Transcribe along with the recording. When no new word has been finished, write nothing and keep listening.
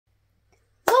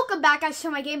Welcome back, guys, to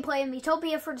my gameplay in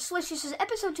Miitopia for the Switch. This is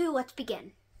episode 2. Let's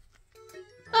begin.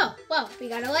 Oh, well, we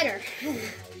got a letter.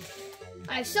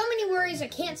 I have so many worries I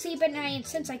can't sleep at night, and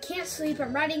since I can't sleep,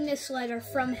 I'm writing this letter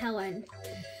from Helen.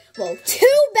 Well,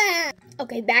 too bad!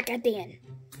 Okay, back at the end.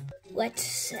 Let's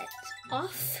set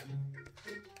off.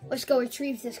 Let's go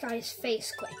retrieve this guy's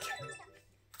face quick.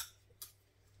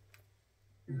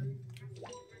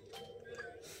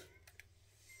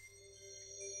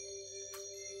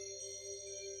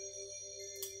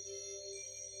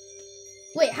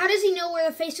 Wait, how does he know where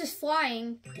the face is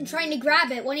flying and trying to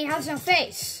grab it when he has no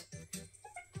face?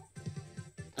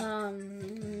 Somebody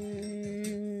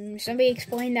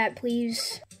explain that,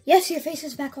 please. Yes, your face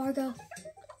is back, Largo.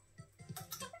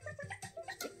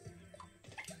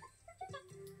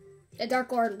 The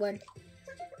Dark Lord would.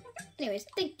 Anyways,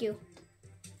 thank you.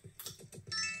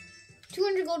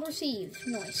 200 gold received.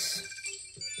 Nice.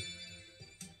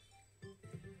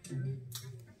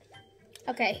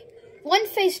 Okay. One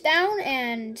face down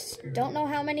and don't know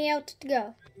how many out to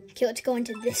go. Okay, let's go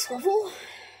into this level.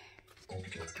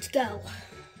 Let's go.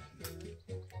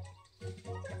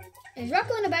 Is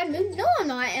Rocco in a bad mood? No, I'm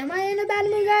not. Am I in a bad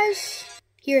mood, guys?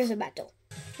 Here's a battle.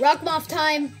 Rock Moth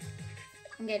time.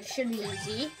 Okay, it should be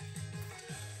easy.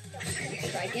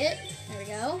 Strike it. There we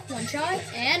go. One shot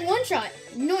and one shot.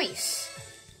 Nice.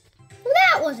 Well,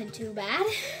 that wasn't too bad.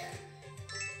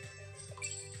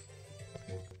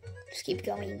 Just keep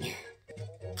going.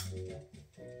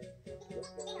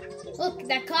 Look,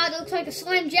 that cloud looks like a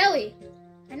slime jelly.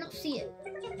 I don't see it.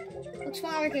 Looks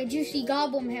more like a juicy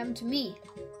goblin ham to me.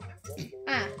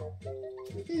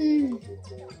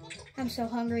 I'm so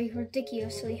hungry,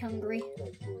 ridiculously hungry.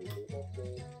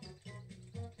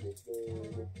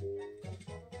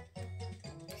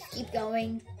 Keep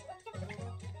going.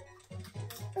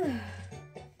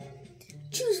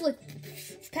 Choose like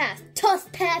path,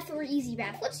 tough path or easy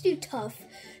path. Let's do tough.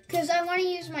 Because I want to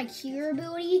use my cure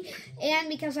ability, and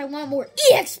because I want more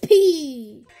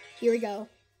EXP! Here we go.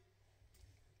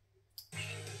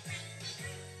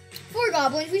 4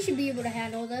 goblins, we should be able to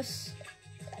handle this.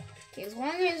 Okay, as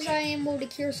long as I am able to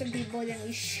cure some people, then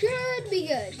we should be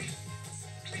good.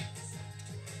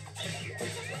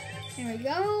 There we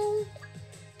go.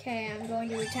 Okay, I'm going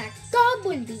to attack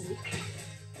Goblin B.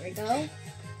 There we go.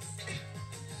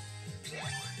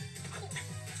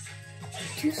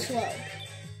 Too slow.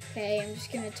 Okay, I'm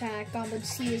just gonna attack Goblin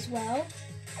C as well.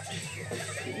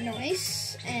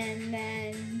 Nice. And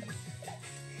then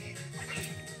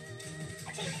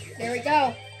there we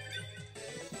go.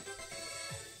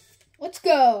 Let's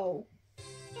go.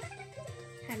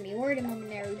 Had me worried a moment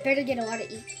there. We better get a lot of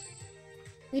E.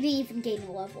 We didn't even gain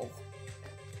a level.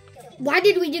 Why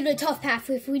did we do the tough path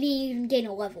if we didn't even gain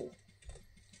a level?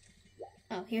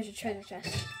 Oh, here's a treasure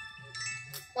chest.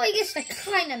 Well, I guess that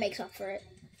kind of makes up for it.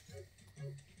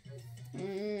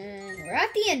 We're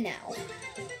at the end now.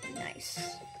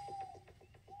 Nice.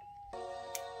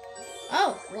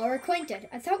 Oh, we're acquainted.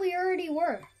 I thought we already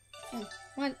were.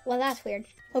 Well, that's weird.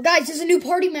 Well, guys, there's a new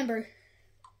party member.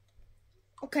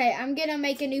 Okay, I'm gonna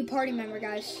make a new party member,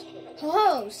 guys.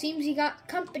 Ho-ho, seems you got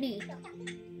company.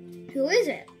 Who is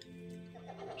it?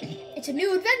 It's a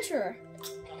new adventurer.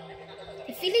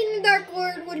 Defeating the Dark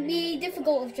Lord would be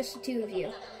difficult with just the 2 of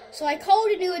you. So I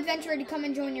called a new adventurer to come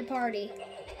and join your party.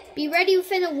 Be ready with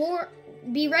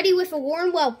a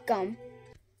warm welcome.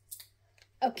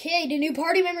 Okay, the new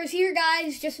party member's here,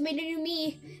 guys. Just made a new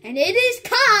me. And it is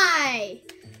Kai!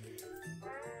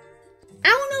 I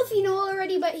don't know if you know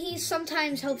already, but he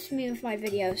sometimes helps me with my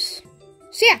videos.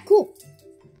 So yeah, cool.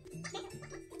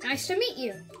 Nice to meet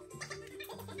you.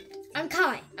 I'm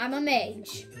Kai. I'm a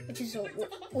mage, which is a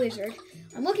wizard.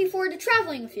 I'm looking forward to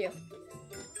traveling with you.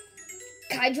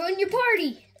 Kai, join your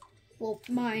party. Well,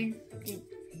 mine.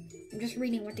 I'm just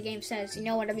reading what the game says. You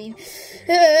know what I mean?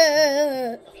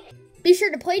 Be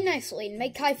sure to play nicely and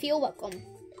make Kai feel welcome.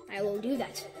 I will do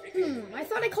that. I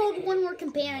thought I called one more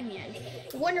companion.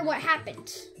 I wonder what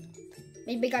happened.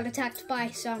 Maybe got attacked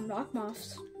by some rock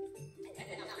moths.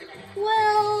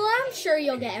 Well, I'm sure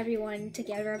you'll get everyone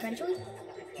together eventually.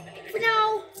 For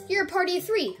now, you're a party of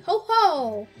 3. Ho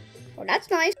ho! Oh, that's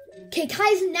nice. Okay,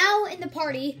 Kai's now in the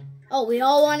party. Oh, we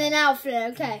all want an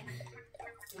outfit. Okay.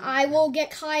 I will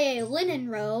get Kai a linen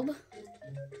robe.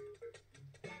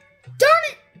 Darn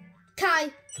it!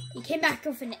 Kai, you came back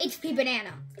with an HP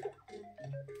banana.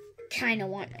 Kinda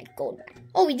want my gold back.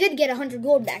 Oh, we did get 100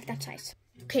 gold back. That's nice.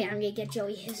 Okay, I'm gonna get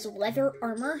Joey his leather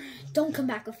armor. Don't come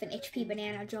back with an HP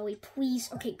banana, Joey, please.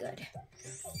 Okay, good.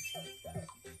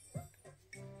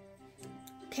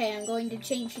 Okay, I'm going to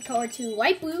change the color to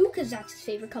light blue, because that's his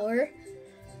favorite color.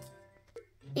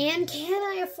 And can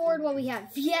I afford what we have?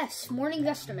 Yes, morning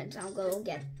vestments. I'll go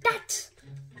get that.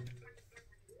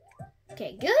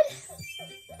 Okay, good.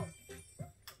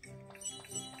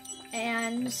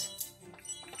 And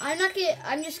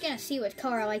I'm just gonna see what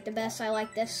color I like the best. I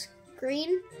like this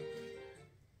green.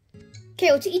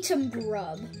 Okay, let's eat some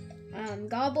grub.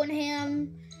 Goblin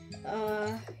ham.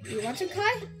 You want some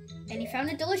Kai? And you found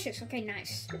it delicious. Okay,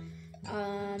 nice.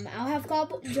 I'll have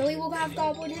Joey will have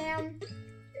goblin ham.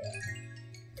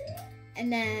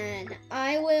 And then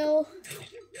I will...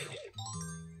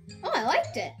 Oh, I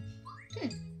liked it.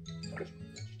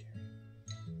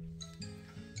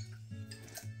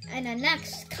 And then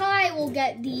next, Kai will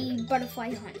get the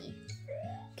butterfly honey.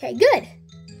 Okay, good.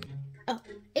 Oh,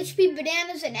 HP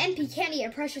bananas and NP candy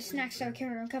are precious snacks that can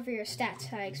recover your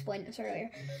stats. I explained this earlier.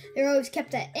 They're always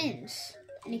kept at inns,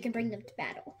 and you can bring them to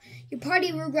battle. Your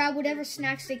party will grab whatever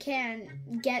snacks they can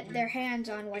get their hands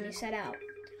on when you set out.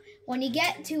 When you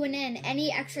get to an inn,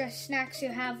 any extra snacks you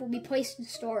have will be placed in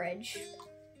storage.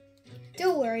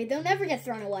 Don't worry, they'll never get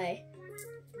thrown away.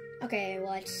 Okay,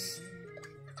 let's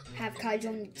have Kai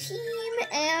join the team,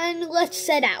 and let's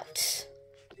set out.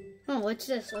 Oh, what's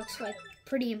this? Looks like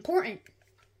pretty important.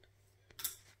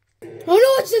 Oh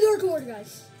no, it's the Dark Lord,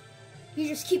 guys. You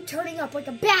just keep turning up like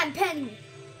a bad penny.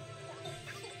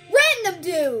 Random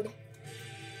dude!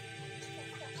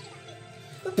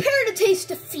 Prepare to taste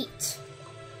defeat.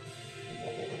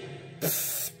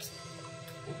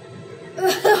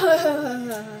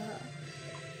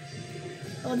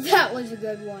 Oh, that was a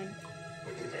good one.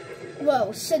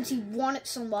 Whoa, since you want it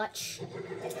so much,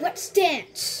 let's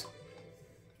dance.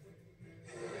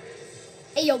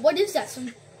 Hey, yo, what is that?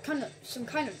 Some kind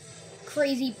of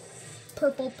crazy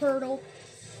purple turtle.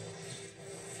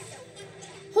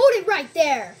 Hold it right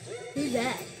there. Who's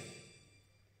that?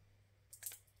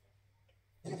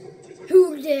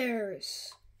 Who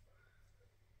dares?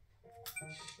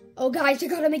 Oh, guys, I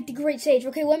gotta make the Great Sage.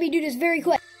 Okay, let me do this very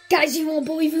quick. Guys, you won't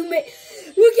believe who made...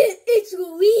 Look at... It's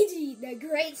Luigi, the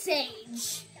Great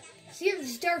Sage.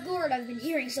 Serious Dark Lord I've been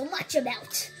hearing so much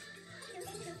about.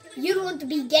 You don't want to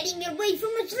be getting away for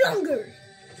much longer.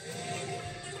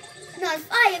 Not if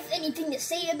I have anything to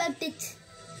say about it.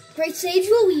 Great Sage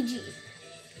Luigi.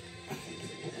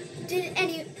 Did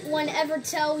anyone ever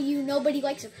tell you nobody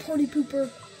likes a party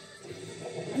pooper?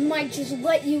 I might just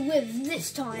let you live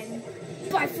this time.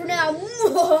 Bye for now.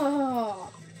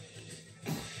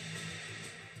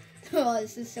 Oh,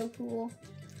 this is so cool.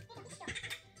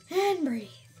 And breathe.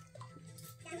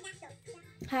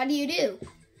 How do you do?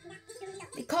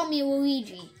 They call me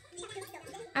Luigi.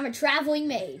 I'm a traveling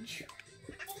mage.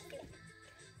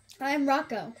 I'm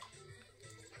Rocco.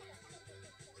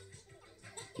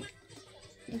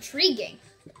 Intriguing.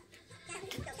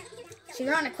 So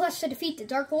you're on a quest to defeat the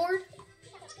Dark Lord?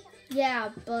 Yeah,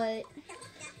 but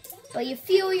you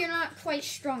feel you're not quite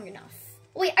strong enough.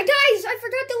 Wait, guys, I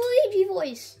forgot the Luigi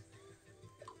voice.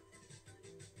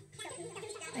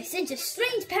 I sense a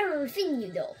strange power within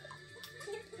you, though.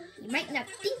 You might not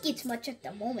think it's much at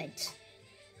the moment.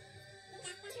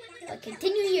 But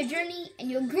continue your journey,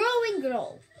 and you'll grow and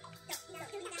grow.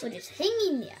 So just hang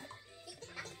in there.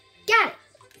 Got it.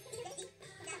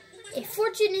 If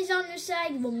fortune is on your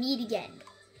side, we'll meet again.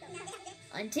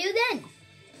 Until then.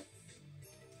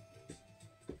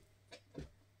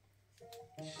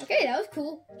 Okay, that was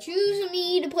cool. Choose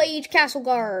me to play each castle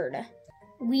guard.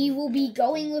 We will be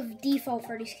going with default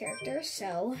for these characters,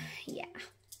 so yeah.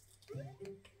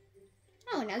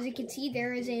 Oh, and as you can see,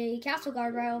 there is a castle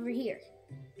guard right over here.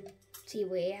 Let's see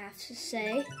what we have to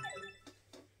say.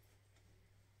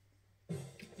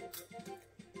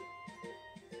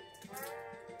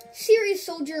 Serious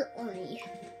Soldier Ernie.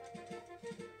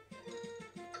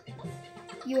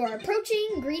 You are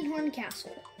approaching Greenhorn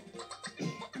Castle.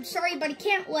 I'm sorry, but I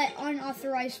can't let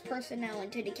unauthorized personnel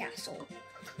into the castle.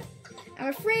 I'm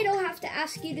afraid I'll have to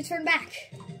ask you to turn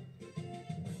back.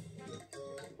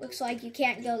 Looks like you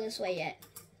can't go this way yet.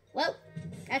 Well,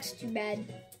 that's too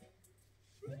bad.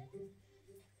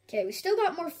 Okay, we still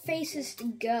got more faces to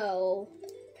go.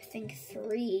 I think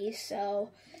 3,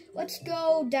 so let's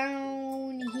go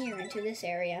down here into this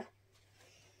area.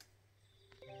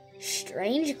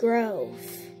 Strange Grove.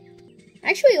 I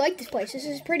actually like this place. This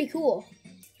is pretty cool.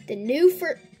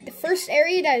 The first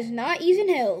area that is not Eason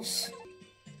Hills.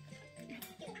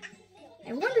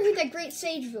 I wonder who that Great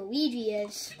Sage Luigi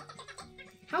is.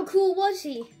 How cool was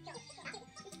he?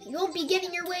 He won't be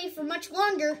getting your way for much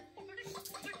longer.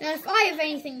 Not if I have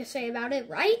anything to say about it,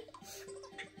 right?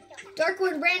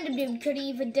 Darkwood Random Dude couldn't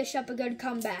even dish up a good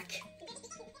comeback.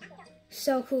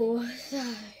 So cool.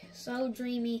 So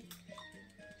dreamy.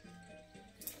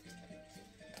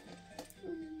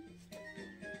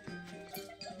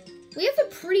 We have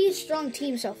a pretty strong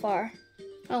team so far.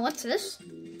 Oh, what's this?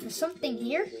 There's something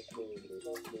here.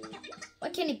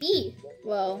 What can it be?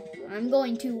 Well, I'm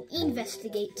going to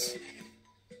investigate.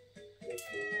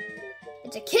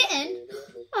 It's a kitten?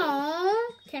 Aww,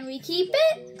 can we keep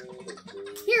it?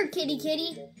 Here, kitty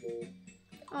kitty.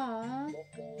 Aww.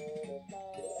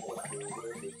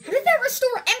 How did that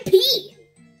restore MP?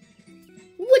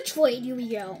 Which way do we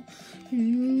go?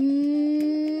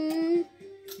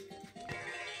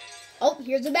 Oh,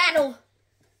 here's a battle.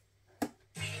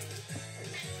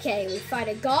 Okay, we fight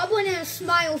a goblin and a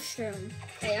Smilestone.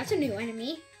 Okay, that's a new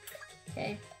enemy.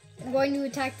 Okay, I'm going to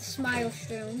attack the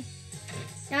Smilestone.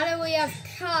 Now that we have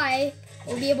Kai,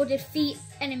 we'll be able to defeat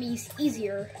enemies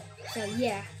easier. So,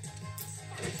 yeah.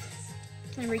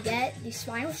 Can we get the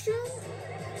Smilestone?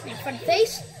 Make fun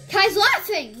face. Kai's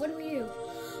laughing! What do we do?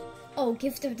 Oh,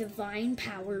 gift of divine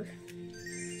power.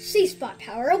 Sea spot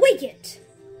power, awakened!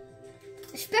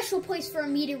 A special place for a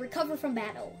Mii to recover from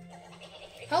battle.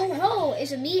 Ho ho,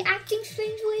 is a Mii acting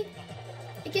strangely?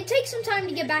 It can take some time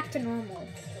to get back to normal.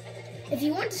 If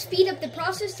you want to speed up the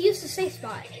process, use the safe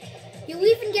spot. You'll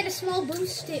even get a small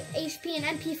boost to HP and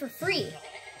MP for free.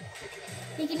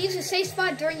 You can use the safe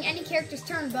spot during any character's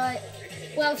turn, but,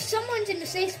 well, if someone's in the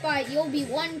safe spot, you'll be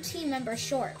one team member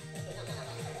short.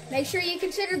 Make sure you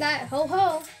consider that. Ho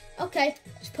ho. Okay,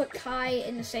 let's put Kai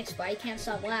in the safe spot. He can't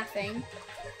stop laughing.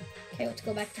 Okay, let's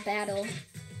go back to battle.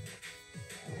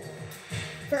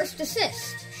 First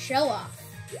assist, show off.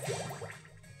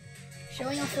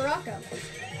 Showing off for Rocco.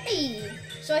 Hey!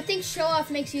 So I think show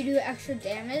off makes you do extra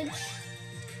damage.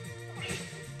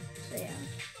 So yeah.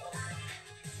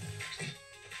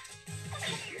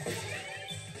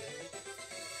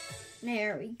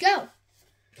 There we go.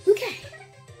 Okay.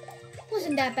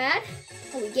 Wasn't that bad.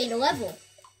 Oh, we gained a level.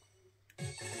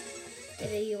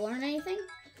 Did you learn anything?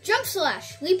 Jump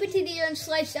slash. Leap into the air and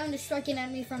slice down to strike an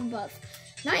enemy from above.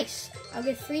 Nice. I'll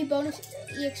get 3 bonus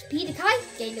EXP to Kai.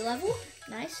 Gained a level.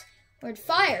 Nice. Word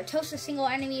fire. Toast a single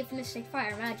enemy of mystic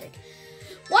fire magic.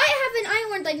 Why haven't I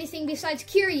learned anything besides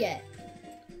cure yet?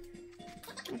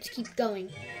 Let's keep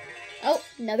going. Oh,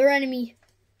 another enemy.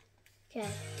 Okay.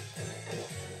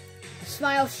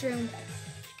 Smile shroom.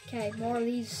 Okay, more of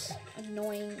these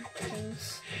annoying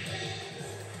things.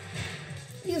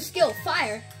 Use skill,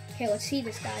 fire. Okay, let's see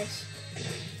this, guys.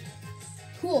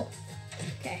 Cool.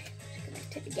 Okay,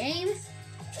 connect to the game.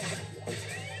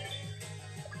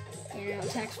 And now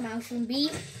attack Smile Shroom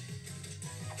B.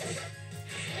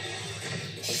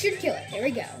 Should kill it. There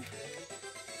we go.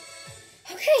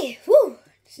 Okay, whew.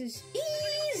 This is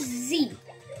easy.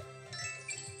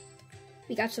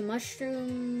 We got some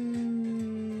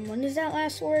mushroom. What is that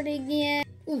last word again?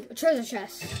 Ooh, a treasure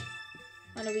chest.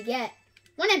 What do we get?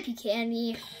 1 MP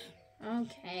candy.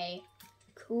 Okay.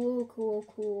 Cool, cool,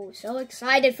 cool. So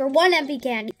excited for 1 MP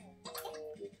candy.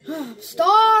 I'm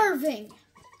starving.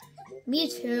 Me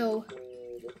too.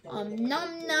 Nom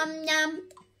nom nom.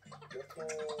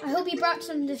 I hope you brought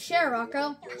some to share,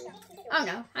 Rocco. I don't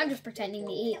know. I'm just pretending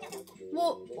to eat.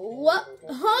 Well, what?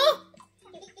 Huh?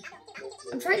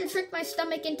 I'm trying to trick my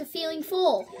stomach into feeling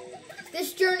full.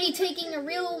 This journey taking a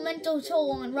real mental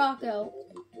toll on Rocco.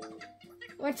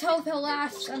 Let's hope he'll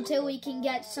last until we can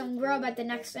get some grub at the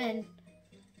next inn.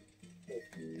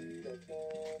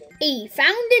 Hey,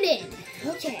 found it in.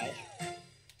 Okay.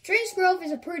 Drinks Grove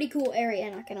is a pretty cool area,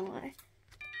 not gonna lie.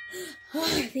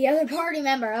 The other party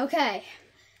member, okay.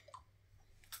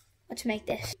 Let's make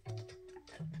this.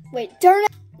 Wait, darn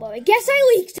it. Well, I guess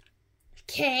I leaked.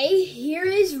 Okay, here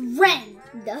is Ren,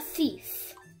 the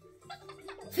thief.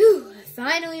 Phew, I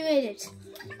finally made it.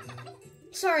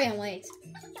 Sorry I'm late.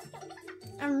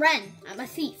 I'm Ren, I'm a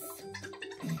thief.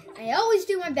 I always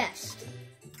do my best.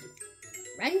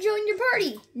 Ren joined your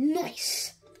party.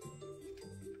 Nice.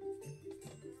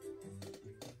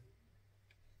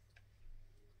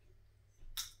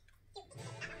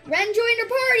 Ren joined our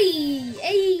party!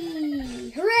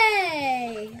 Hey!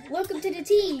 Hooray! Welcome to the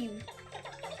team.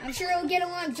 I'm sure we'll get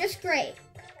along just great.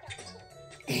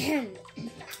 And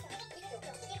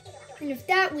with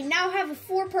that, we now have a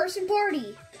 4-person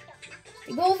party.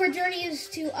 The goal of our journey is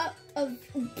of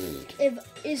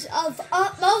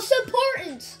utmost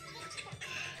importance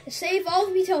to save all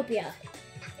of Miitopia.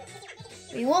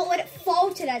 We won't let it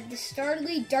fall to that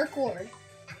dastardly Dark Lord.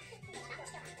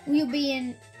 We'll be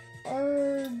in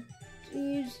our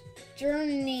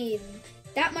journey.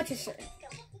 That much is certain.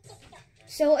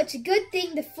 So it's a good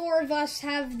thing the 4 of us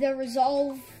have the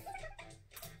resolve.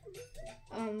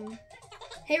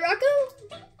 Hey Rocco?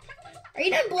 Are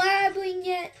you done blabbing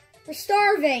yet? We're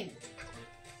starving.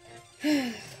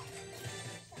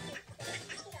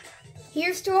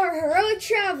 Here's to our heroic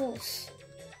travels.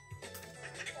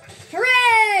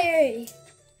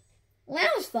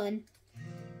 fun.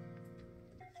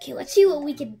 Okay, let's see what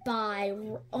we could buy.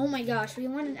 Oh my gosh, we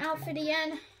want an outfit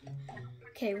again?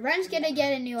 Okay, Ren's gonna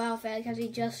get a new outfit because he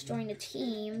just joined a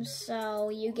team. So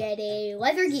you get a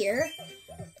leather gear.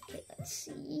 Okay, let's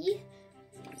see.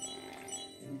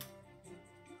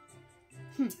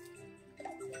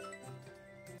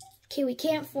 Okay, we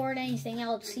can't afford anything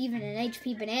else, even an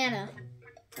HP banana.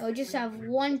 We just have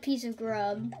one piece of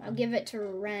grub. I'll give it to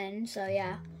Ren, so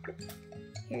yeah.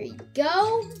 Here you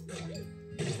go.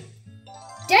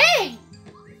 Dang!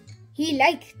 He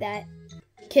liked that.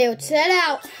 Okay, let's head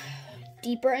out.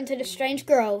 Deeper into the strange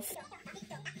grove.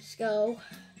 Let's go.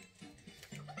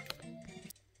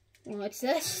 What's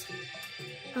this?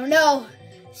 Oh no!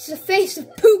 It's the face of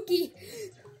Pookie!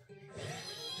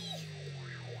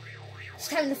 It's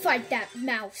time to fight that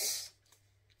mouse.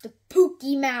 The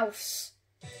Pookie mouse.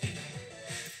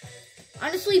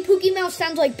 Honestly, Pookie mouse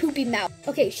sounds like Poopy mouse.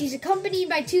 Okay, she's accompanied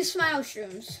by 2 smile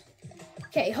shrooms.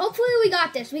 Okay, hopefully we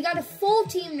got this. We got a full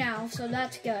team now, so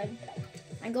that's good.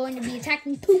 I'm going to be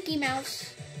attacking Pookie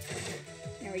mouse.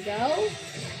 There we go.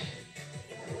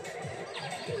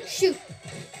 Shoot.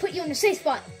 Put you in the safe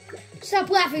spot. Stop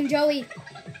laughing, Joey.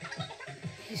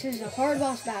 This is a hard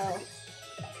boss battle.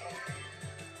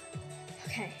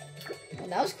 Okay. Well,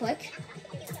 that was quick.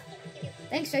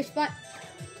 Thanks, safe spot.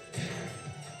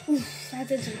 Oof, that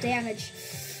did some damage.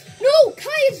 No!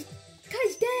 Kai's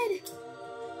dead!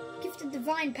 Gifted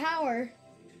divine power.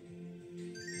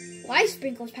 Life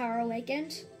sprinkles power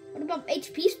awakened. What about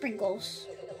HP sprinkles?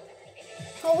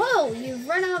 Ho, you've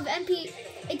run out of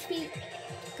HP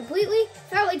completely?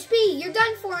 Without HP, you're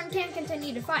done for and can't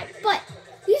continue to fight. But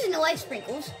using the life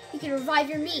sprinkles, you can revive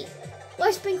your meat.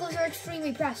 Life sprinkles are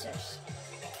extremely precious.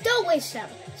 Don't waste them.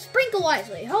 Sprinkle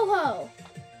wisely. Ho.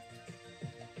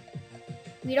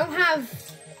 We don't have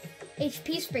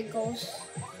HP sprinkles.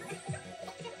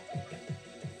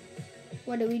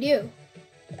 What do we do?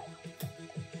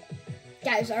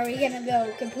 Guys, are we gonna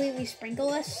go completely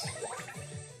sprinkleless?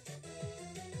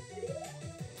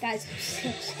 Guys, I'm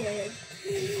so scared.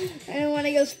 I don't want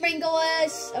to go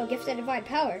sprinkleless. Oh, gifted divine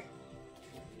power.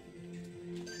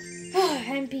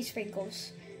 MP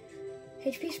sprinkles.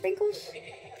 HP sprinkles?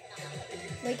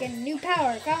 Like a new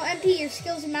power. Without MP, your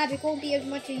skills and magic won't be as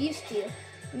much as used to.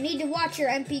 You need to watch your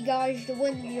MP gauge to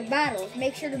win your battles.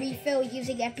 Make sure to refill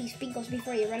using MP sprinkles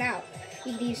before you run out.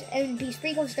 You can use MP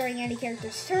sprinkles during any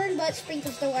character's turn, but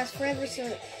sprinkles don't last forever,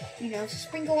 so,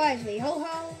 sprinkle wisely. Ho.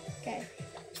 Okay.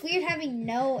 It's weird having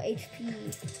no HP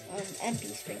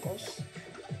MP sprinkles.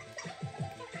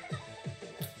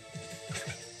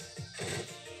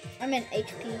 I meant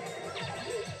HP.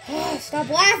 Stop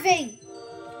laughing!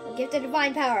 Gifted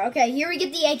divine power. Okay, here we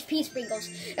get the HP sprinkles.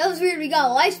 That was weird. We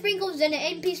got life sprinkles, then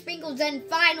MP sprinkles, then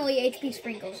finally HP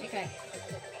sprinkles.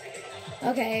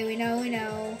 Okay, we know.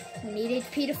 We need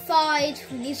HP to fight.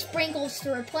 We need sprinkles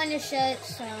to replenish it.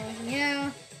 So,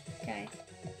 yeah. Okay.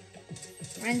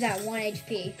 Ren's at 1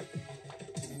 HP.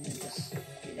 Just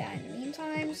do that in the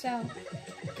meantime. So,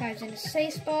 Kai's in the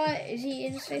safe spot. Is he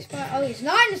in the safe spot? Oh, he's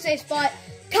not in the safe spot.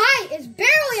 Kai is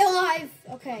barely alive.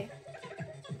 Okay.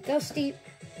 Go steep.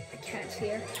 The cat's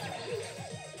here.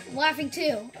 I'm laughing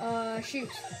too. Shoot.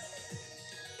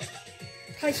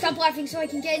 Kai, stop laughing so I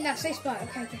can get in that safe spot.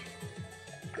 Okay.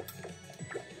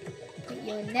 Put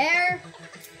you in there.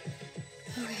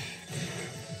 Okay.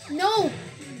 No!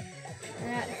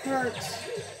 That hurts.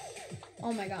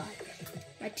 Oh my god.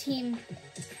 My team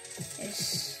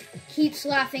keeps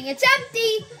laughing. It's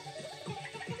empty!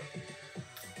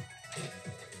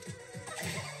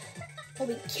 Oh,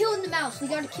 we killed the mouse. We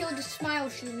gotta kill the smile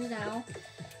shoes now.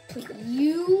 Put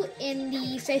you in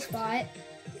the safe spot.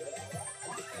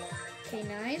 Okay,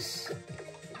 nice.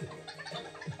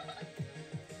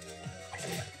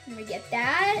 Let me get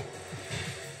that.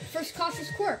 First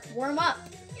cautious quirk. Warm up.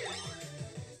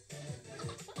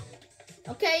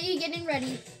 Okay, you getting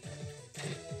ready.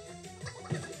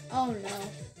 Oh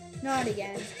no. Not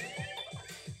again.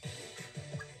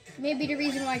 Maybe the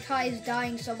reason why Kai is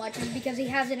dying so much is because he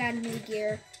hasn't had new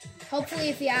gear. Hopefully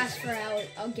if he asks for it,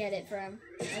 I'll get it for him.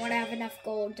 I want to have enough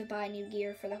gold to buy new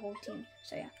gear for the whole team.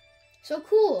 So yeah. So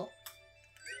cool.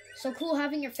 So cool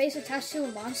having your face attached to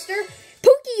a monster.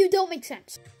 Pookie, you don't make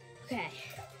sense. Okay.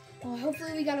 Well,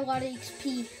 hopefully we got a lot of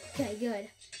XP. Okay, good.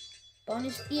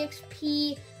 Bonus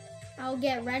EXP. I'll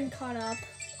get Ren caught up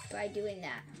by doing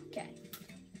that. Okay.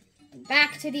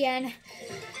 Back to the end.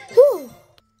 Whew.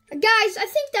 Guys, I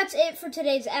think that's it for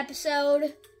today's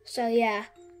episode. So yeah,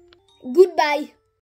 goodbye.